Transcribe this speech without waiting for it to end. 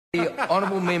The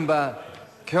Honourable Member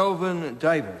Kelvin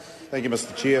Davis. Thank you,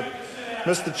 Mr Chair.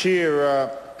 Mr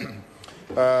Chair,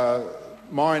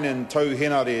 mine and Tau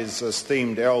Henare's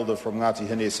esteemed elder from Ngāti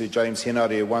Hine, Sir James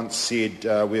Henare, once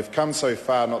said, we've come so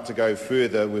far not to go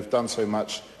further, we've done so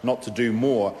much not to do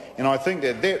more. And I think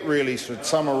that really should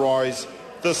summarise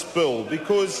this bill,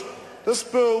 because this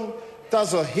bill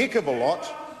does a heck of a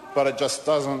lot, but it just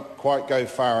doesn't quite go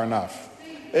far enough.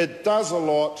 It does a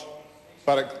lot,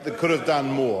 but it could have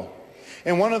done more.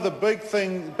 And one of the big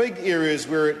areas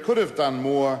where it could have done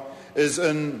more is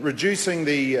in reducing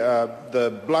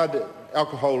the blood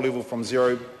alcohol level from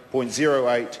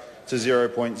 0.08 to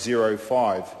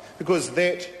 0.05, because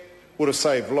that would have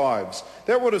saved lives.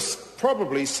 That would have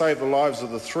probably saved the lives of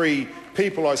the 3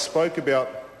 people I spoke about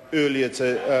earlier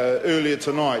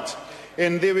tonight.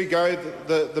 And there we go,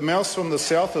 the mouse from the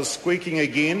south is squeaking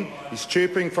again. He's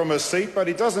chirping from his seat, but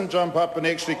he doesn't jump up and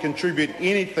actually contribute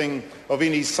anything of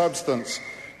any substance.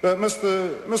 But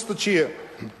Mr Chair,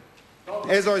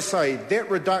 as I say,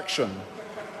 that reduction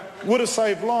would have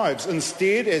saved lives.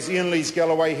 Instead, as Ian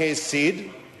Lees-Galloway has said,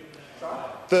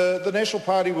 the National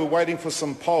Party were waiting for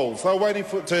some polls. They were waiting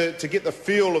to get the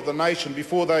feel of the nation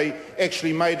before they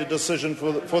actually made a decision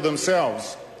for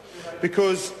themselves.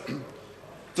 Because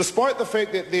despite the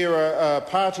fact that they're a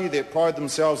party that pride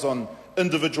themselves on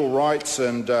individual rights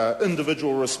and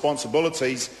individual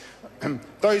responsibilities,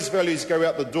 those values go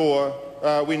out the door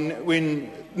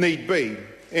when need be.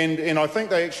 And I think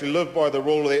they actually live by the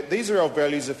rule that these are our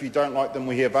values, if you don't like them,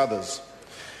 we have others.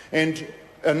 And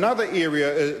another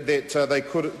area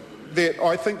that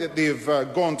I think that they've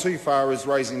gone too far is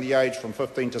raising the age from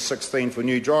 15 to 16 for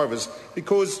new drivers,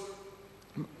 because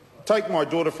take my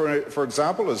daughter, for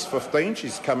example, is 15.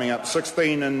 She's coming up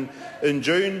 16 in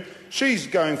June. She's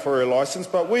going for her licence,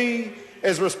 but we,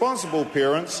 as responsible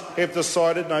parents, have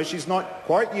decided, no, she's not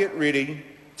quite yet ready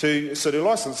to sit her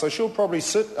licence. So she'll probably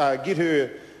get her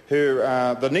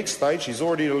the next stage. She's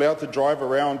already allowed to drive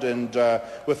around and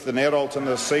with an adult in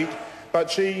the seat.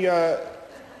 But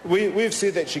we've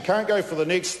said that she can't go for the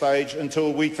next stage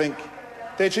until we think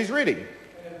that she's ready.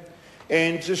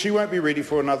 And she won't be ready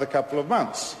for another couple of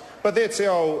months. But that's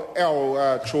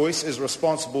our choice as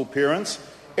responsible parents.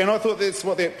 And I thought that's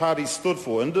what that party stood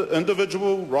for,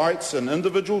 individual rights and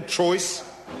individual choice.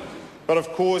 But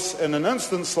of course, in an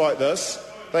instance like this,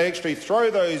 they actually throw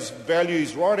those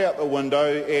values right out the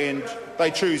window and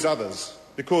they choose others,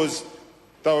 because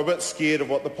they were a bit scared of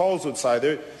what the polls would say.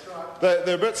 They're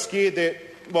a bit scared that,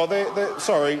 well,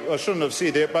 sorry, I shouldn't have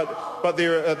said that, but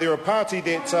they're a party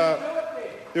that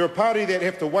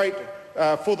have to wait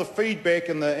for the feedback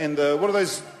and the what are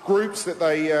those groups that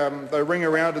they ring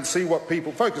around and see what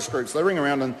people, focus groups, they ring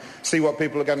around and see what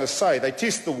people are going to say. They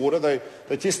test the water, they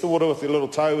test the water with their little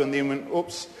toe, and then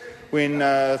when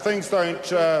things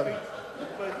don't, I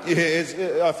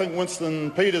think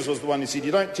Winston Peters was the one who said,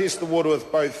 you don't test the water with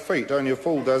both feet, only a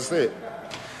fool does that.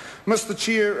 Mr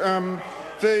Chair,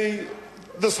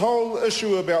 this whole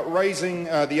issue about raising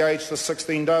the age to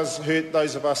 16 does hurt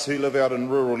those of us who live out in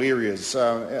rural areas.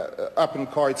 Up in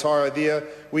Kaitaia there,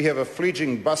 we have a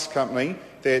fledgling bus company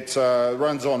that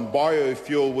runs on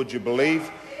biofuel, would you believe,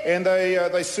 and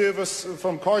they service,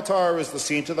 from Kaitaia as the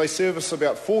centre, they service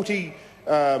about 40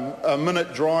 a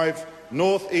minute drive,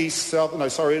 north it's about an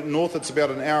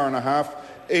hour and a half,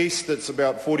 east it's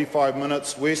about 45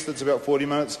 minutes, west it's about 40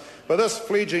 minutes. But this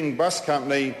fledgling bus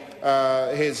company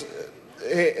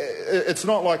it's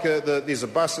not like there's a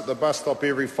bus at the bus stop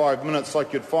every 5 minutes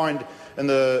like you'd find in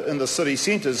the city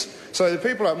centres. So the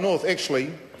people up north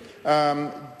actually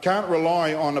can't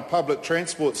rely on a public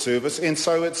transport service, and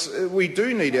so we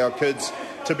do need our kids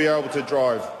to be able to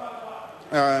drive.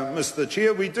 Mr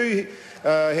Chair, we do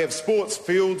have sports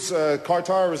fields.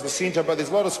 Kaitaia is the centre, but there's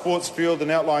a lot of sports field in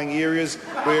outlying areas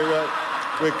where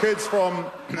kids from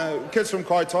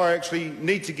Kaitaia actually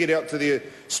need to get out to their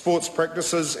sports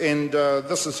practices, and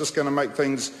this is just going to make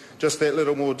things just that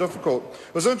little more difficult.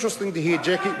 It was interesting to hear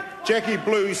Jackie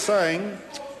Blue saying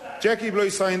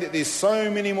that there's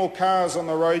so many more cars on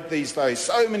the road these days,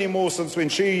 so many more since when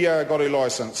she got her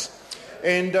licence.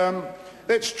 And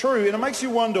that's true, and it makes you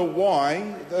wonder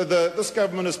why this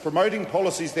government is promoting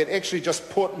policies that actually just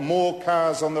put more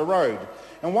cars on the road.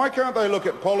 And why can't they look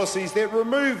at policies that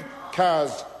remove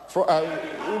cars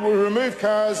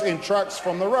and trucks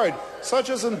from the road, such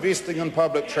as investing in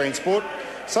public transport,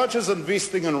 such as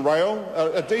investing in rail,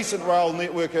 a decent rail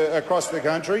network across the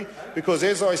country, because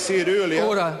as I said earlier...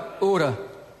 Order.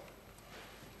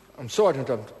 I'm sorry to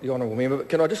interrupt the Honourable Member, but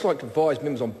can I just like to advise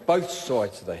members on both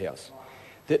sides of the House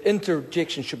that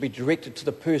interjection should be directed to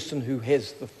the person who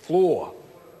has the floor.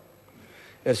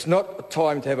 It's not a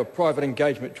time to have a private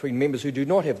engagement between members who do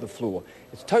not have the floor.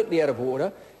 It's totally out of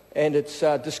order and it's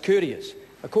discourteous.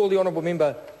 I call the Honourable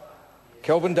Member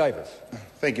Kelvin Davis.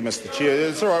 Thank you, Mr. Chair.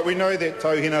 It's all right. We know that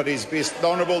Tauhinari's the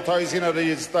Honourable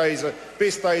Tauhinari's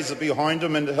best days are behind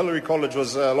him, and Hillary College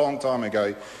was a long time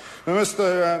ago.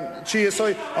 Mr. Chair,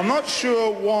 so I'm not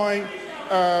sure why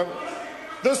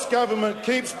this government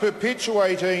keeps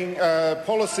perpetuating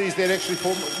policies that actually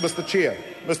fall...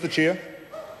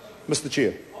 Mr.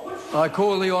 Chair. I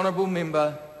call the Honourable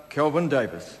Member Kelvin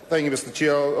Davis. Thank you, Mr.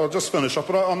 Chair. I'll just finish off.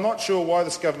 But I'm not sure why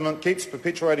this government keeps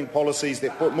perpetuating policies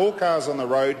that put more cars on the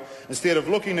road instead of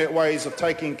looking at ways of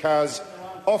taking cars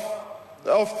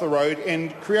off the road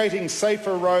and creating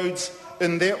safer roads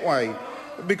in that way.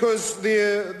 Because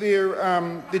they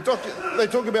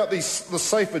talk about the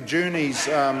Safer Journeys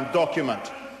document.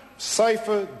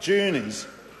 Safer Journeys.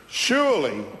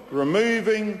 Surely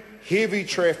removing heavy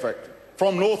traffic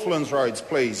from Northlands roads,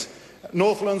 please.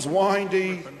 Northlands,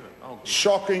 windy,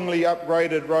 shockingly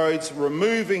upgraded roads,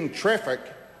 removing traffic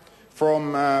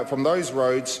from those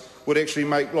roads would actually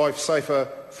make life safer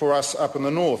for us up in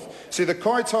the north. See, the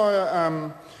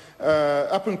Kaitaia,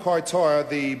 up in Kaitaia,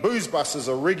 the booze bus is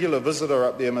a regular visitor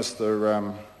up there,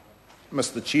 Mr.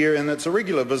 Chair, and it's a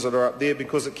regular visitor up there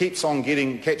because it keeps on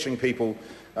catching people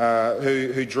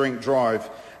who drink drive.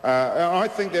 And I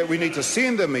think that we need to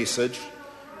send a message.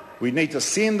 We need to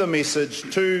send the message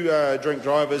to drink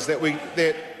drivers that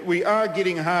we are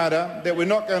getting harder, that we're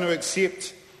not going to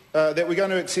accept, that we're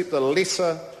going to accept a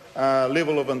lesser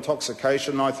level of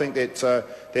intoxication. I think that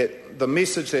the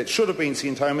message that should have been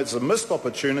sent home, it's a missed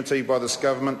opportunity by this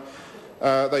government.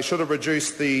 They should have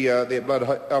reduced their blood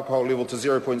alcohol level to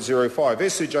 0.05.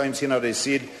 As Sir James Henare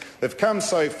said, they've come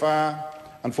so far.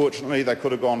 Unfortunately, they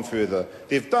could have gone further.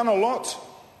 They've done a lot.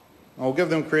 I'll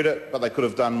give them credit, but they could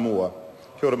have done more.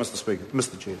 Kia ora, Mr. Speaker.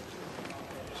 Mr.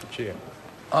 Chair.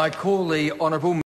 I call the Honourable